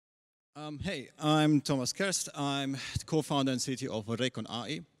Hey, I'm Thomas Kerst. I'm the co-founder and CTO of Recon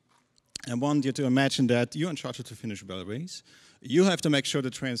AI. I want you to imagine that you're in charge of the Finnish railways. You have to make sure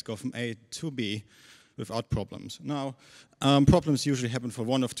the trains go from A to B without problems. Now, problems usually happen for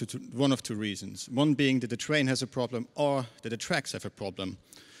one of two reasons. One being that the train has a problem or that the tracks have a problem.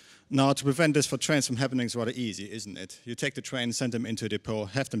 Now, to prevent this for trains from happening is rather easy, isn't it? You take the train, send them into a depot,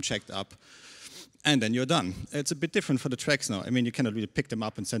 have them checked up, and then you're done. It's a bit different for the tracks now. I mean, you cannot really pick them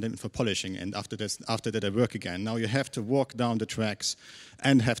up and send them in for polishing, and after that they work again. Now you have to walk down the tracks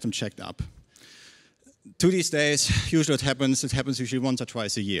and have them checked up. To these days, usually it happens usually once or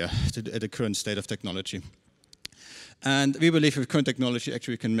twice a year at the current state of technology. And we believe with current technology,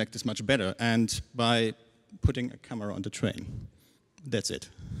 actually we can make this much better, and by putting a camera on the train. That's it.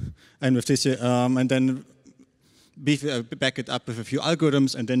 And with this, and then back it up with a few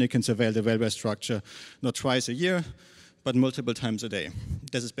algorithms, and then you can surveil the railway structure not twice a year, but multiple times a day.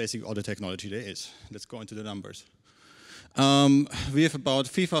 This is basically all the technology there is. Let's go into the numbers. We have about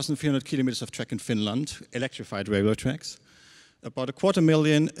 3,300 kilometers of track in Finland, electrified railway tracks. About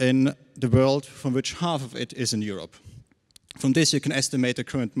 250,000 in the world, from which half of it is in Europe. From this, you can estimate the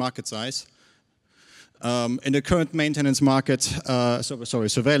current market size. In the current maintenance market,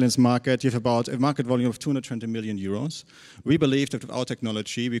 surveillance market, you have about a market volume of 220 million euros. We believe that with our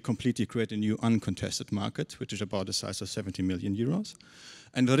technology, we completely create a new uncontested market, which is about the size of 70 million euros.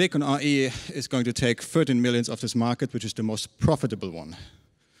 And Recon AI is going to take 13 million of this market, which is the most profitable one.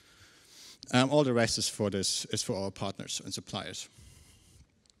 All the rest is for our partners and suppliers.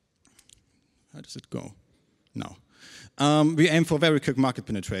 How does it go? No. We aim for very quick market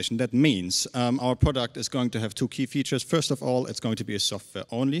penetration. That means our product is going to have two key features. First of all, it's going to be a software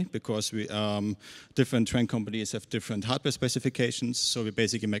only, because different train companies have different hardware specifications, so we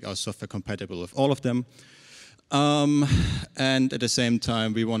basically make our software compatible with all of them. And at the same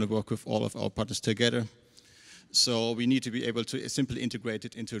time, we want to work with all of our partners together. So we need to be able to simply integrate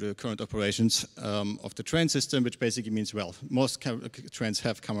it into the current operations of the train system, which basically means, well, most trains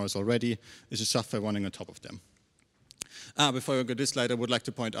have cameras already. There's a software running on top of them. Before I go to this slide, I would like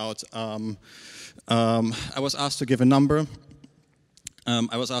to point out, I was asked to give a number.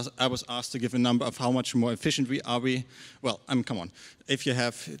 I was asked to give a number of how much more efficient are we. Well, come on. If you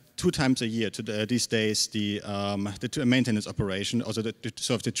have 2 times a year these days the maintenance operation, also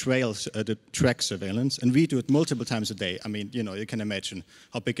the track surveillance, and we do it multiple times a day. I mean, you can imagine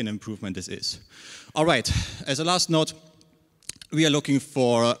how big an improvement this is. All right. As a last note, we are looking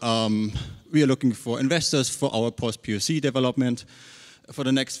for investors for our post-POC development. For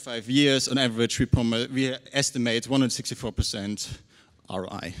the next 5 years, on average, we estimate 164%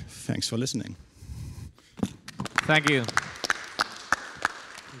 ROI. Thanks for listening. Thank you.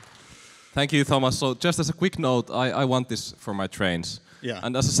 Thank you, Thomas. So just as a quick note, I want this for my trains. Yeah.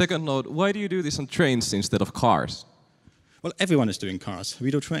 And as a second note, why do you do this on trains instead of cars? Well, everyone is doing cars. We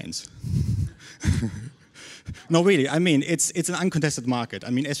do trains. No, really. I mean, it's an uncontested market. I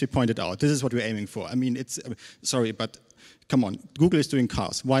mean, as we pointed out, this is what we're aiming for. I mean, sorry, but come on. Google is doing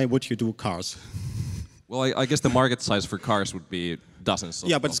cars. Why would you do cars? Well, I guess the market size for cars would be dozens.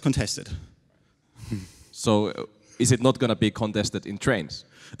 Yeah, but it's contested. So is it not going to be contested in trains?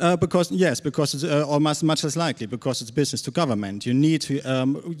 Because it's almost much less likely, because it's business to government. You need to,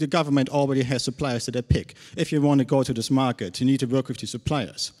 the government already has suppliers that they pick. If you want to go to this market, you need to work with the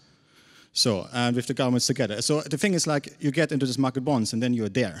suppliers. So, and with the governments together. So the thing is, like, you get into this market once and then you're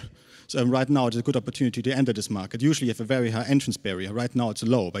there. So right now it's a good opportunity to enter this market. Usually you have a very high entrance barrier. Right now it's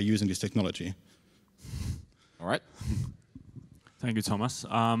low by using this technology. All right. Thank you, Thomas.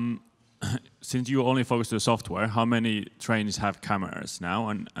 Since you only focus on the software, how many trains have cameras now,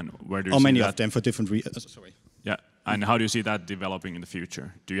 and where do you see that? How many of them for different reasons? Sorry. Yeah, and how do you see that developing in the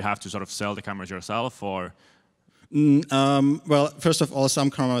future? Do you have to sort of sell the cameras yourself, or? Well, first of all, some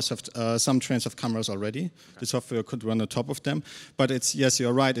trains have cameras already. Okay. The software could run on top of them. But yes,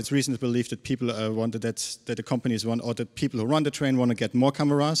 you're right. It's reason to believe that people that the companies want, or that people who run the train want to get more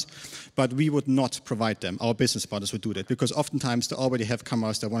cameras. But we would not provide them. Our business partners would do that, because oftentimes they already have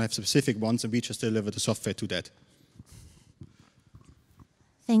cameras. They want to have specific ones, and we just deliver the software to that.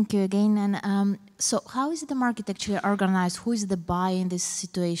 Thank you again. And so how is the market actually organized? Who is the buyer in this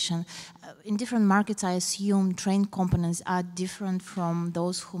situation? In different markets, I assume train components are different from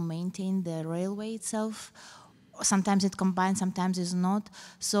those who maintain the railway itself. Sometimes it combines, sometimes it's not.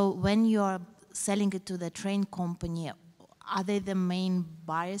 So when you're selling it to the train company, are they the main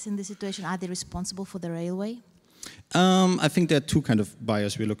buyers in this situation? Are they responsible for the railway? I think there are two kind of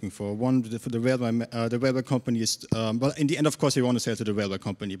buyers we're looking for. One, for the railway company is, well, in the end, of course, they want to sell to the railway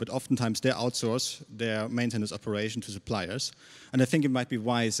company, but oftentimes they outsource their maintenance operation to suppliers. And I think it might be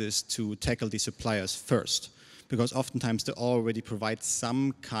wisest to tackle these suppliers first, because oftentimes they already provide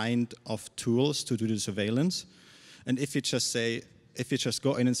some kind of tools to do the surveillance. And if you just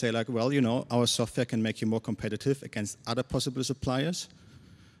go in and say like, well, you know, our software can make you more competitive against other possible suppliers,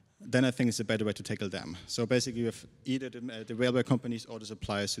 then I think it's a better way to tackle them. So basically, you have either the railway companies or the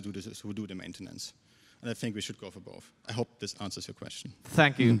suppliers who do the maintenance. And I think we should go for both. I hope this answers your question.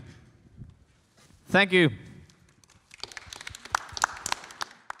 Thank you. Thank you.